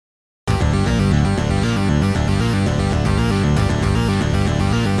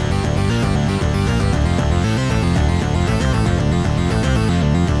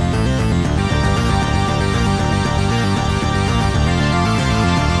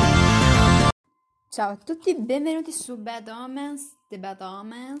Ciao a tutti, benvenuti su Bad Omens, The Bad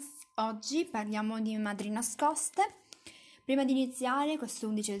Omens. Oggi parliamo di Madri nascoste. Prima di iniziare questo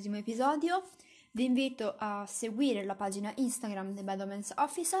 11° episodio, vi invito a seguire la pagina Instagram The Bad Omens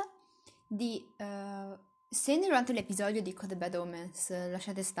Official. Se durante l'episodio dico The Bad Omens,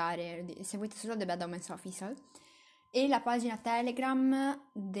 lasciate stare, seguite solo The Bad Omens Official. E la pagina Telegram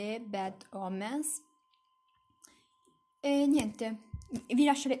The Bad Omens. E niente, vi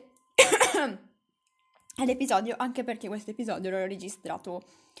lascio all'episodio, anche perché questo episodio l'ho registrato.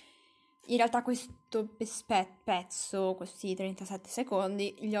 In realtà questo pezzo, questi 37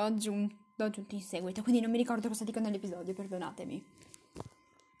 secondi, l'ho aggiunti in seguito, quindi non mi ricordo cosa dico nell'episodio, perdonatemi.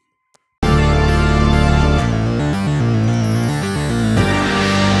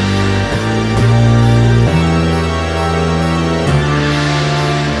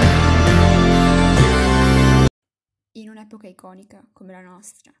 In un'epoca iconica come la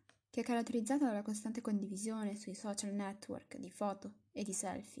nostra, che è caratterizzata dalla costante condivisione sui social network di foto e di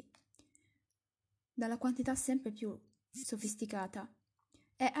selfie, dalla quantità sempre più sofisticata,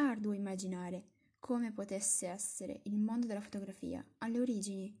 è arduo immaginare come potesse essere il mondo della fotografia alle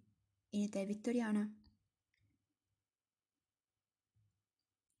origini, in età vittoriana,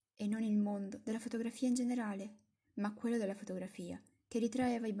 e non il mondo della fotografia in generale, ma quello della fotografia che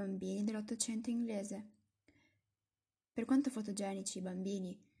ritraeva i bambini dell'Ottocento inglese. Per quanto fotogenici i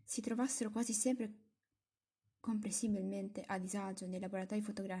bambini si trovassero quasi sempre comprensibilmente a disagio nei laboratori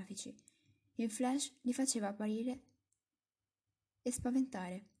fotografici, il flash li faceva apparire e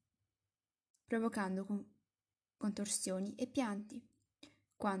spaventare, provocando contorsioni e pianti,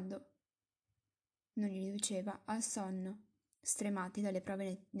 quando non li riduceva al sonno, stremati dalle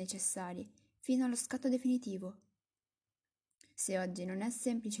prove necessarie fino allo scatto definitivo. Se oggi non è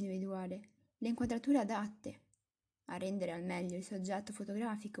semplice individuare le inquadrature adatte a rendere al meglio il soggetto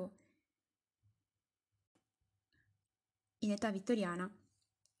fotografico, in età vittoriana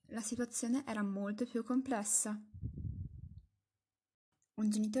la situazione era molto più complessa. Un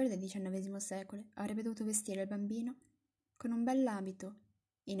genitore del XIX secolo avrebbe dovuto vestire il bambino con un bell'abito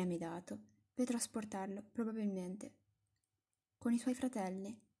inamidato per trasportarlo, probabilmente, con i suoi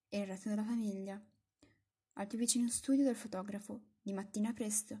fratelli e il resto della famiglia, al più vicino studio del fotografo, di mattina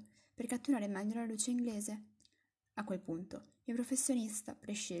presto, per catturare meglio la luce inglese. A quel punto, il professionista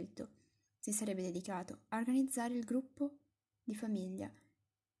prescelto si sarebbe dedicato a organizzare il gruppo di famiglia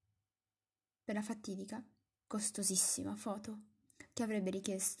per la fatidica, costosissima foto che avrebbe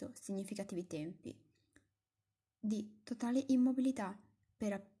richiesto significativi tempi di totale immobilità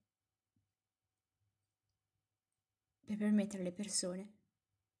per permettere alle persone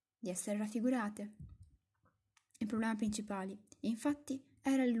di essere raffigurate. Il problema principale, infatti,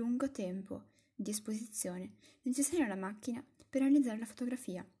 era il lungo tempo di esposizione necessario alla macchina per realizzare la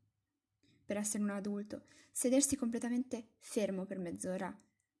fotografia. Per essere un adulto, sedersi completamente fermo per mezz'ora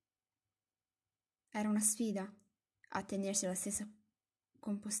era una sfida. A tenersi alla stessa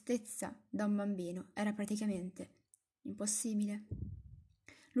compostezza da un bambino era praticamente impossibile.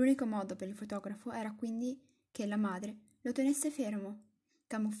 L'unico modo per il fotografo era quindi che la madre lo tenesse fermo,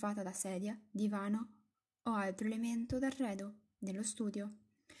 camuffata da sedia, divano o altro elemento d'arredo nello studio,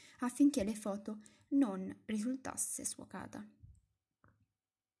 affinché le foto non risultasse sfocata.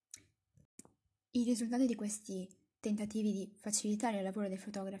 I risultati di questi tentativi di facilitare il lavoro dei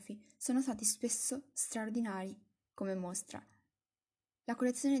fotografi sono stati spesso straordinari, come mostra la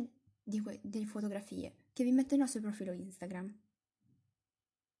collezione di fotografie che vi metterò sul profilo Instagram.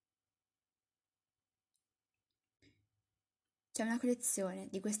 C'è una collezione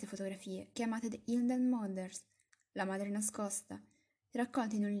di queste fotografie chiamate The Hidden Mothers, la madre nascosta,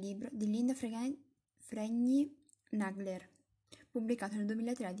 raccolte in un libro di Linda Fregni Nagler, pubblicato nel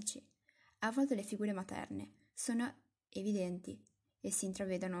 2013. A volte le figure materne sono evidenti e si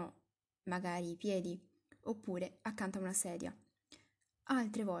intravedono magari i piedi, oppure accanto a una sedia.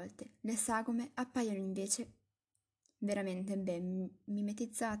 Altre volte le sagome appaiono invece veramente ben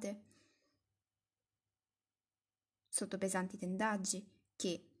mimetizzate sotto pesanti tendaggi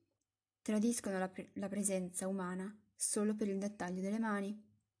che tradiscono la presenza umana solo per il dettaglio delle mani.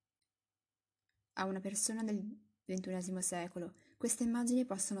 A una persona del XXI secolo queste immagini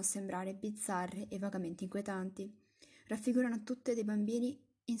possono sembrare bizzarre e vagamente inquietanti. Raffigurano tutte dei bambini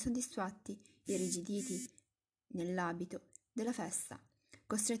insoddisfatti, irrigiditi nell'abito della festa,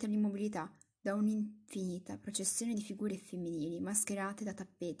 costretti all'immobilità da un'infinita processione di figure femminili mascherate da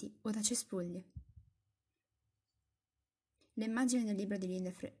tappeti o da cespugli. Le immagini del libro di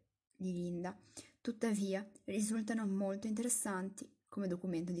Linda, tuttavia, risultano molto interessanti come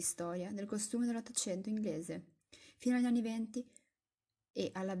documento di storia del costume dell'Ottocento inglese. Fino agli anni '20 e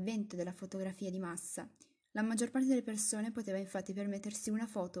all'avvento della fotografia di massa, la maggior parte delle persone poteva infatti permettersi una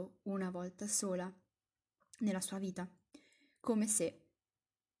foto una volta sola nella sua vita, come se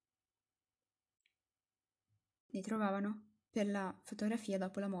ne trovavano per la fotografia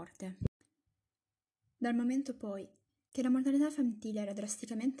dopo la morte. Dal momento poi che la mortalità infantile era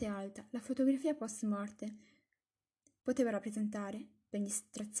drasticamente alta, la fotografia post-morte poteva rappresentare, per gli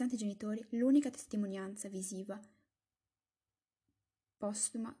strazianti genitori, l'unica testimonianza visiva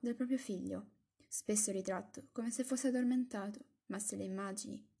postuma del proprio figlio, spesso ritratto come se fosse addormentato, ma se le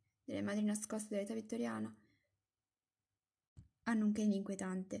immagini delle madri nascoste dell'età vittoriana hanno un che di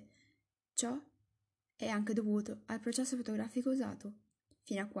inquietante. Ciò è anche dovuto al processo fotografico usato,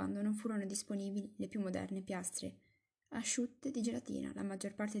 fino a quando non furono disponibili le più moderne piastre asciutte di gelatina. La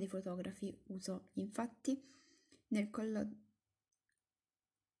maggior parte dei fotografi usò infatti nel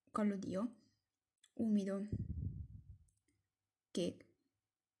collodio umido che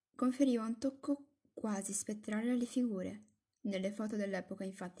conferiva un tocco quasi spettrale alle figure. Nelle foto dell'epoca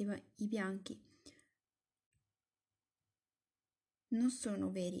infatti i bianchi non sono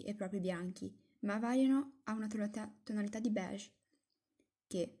veri e propri bianchi, ma variano a una tonalità di beige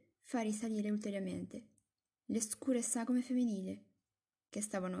che fa risalire ulteriormente le scure sagome femminili che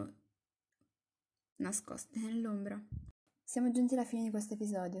stavano nascoste nell'ombra. Siamo giunti alla fine di questo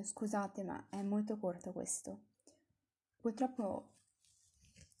episodio, scusate ma è molto corto questo. Purtroppo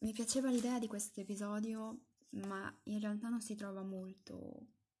mi piaceva l'idea di questo episodio, ma in realtà non si trova molto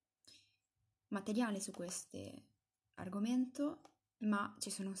materiale su questo argomento, ma ci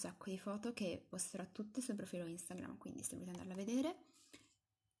sono un sacco di foto che posterò tutte sul profilo Instagram, quindi se volete andarla a vedere.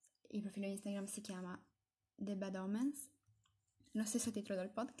 Il profilo Instagram si chiama The Bad Omens, lo stesso titolo del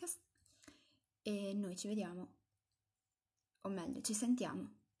podcast, e noi ci vediamo, o meglio ci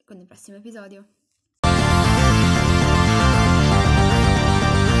sentiamo con il prossimo episodio.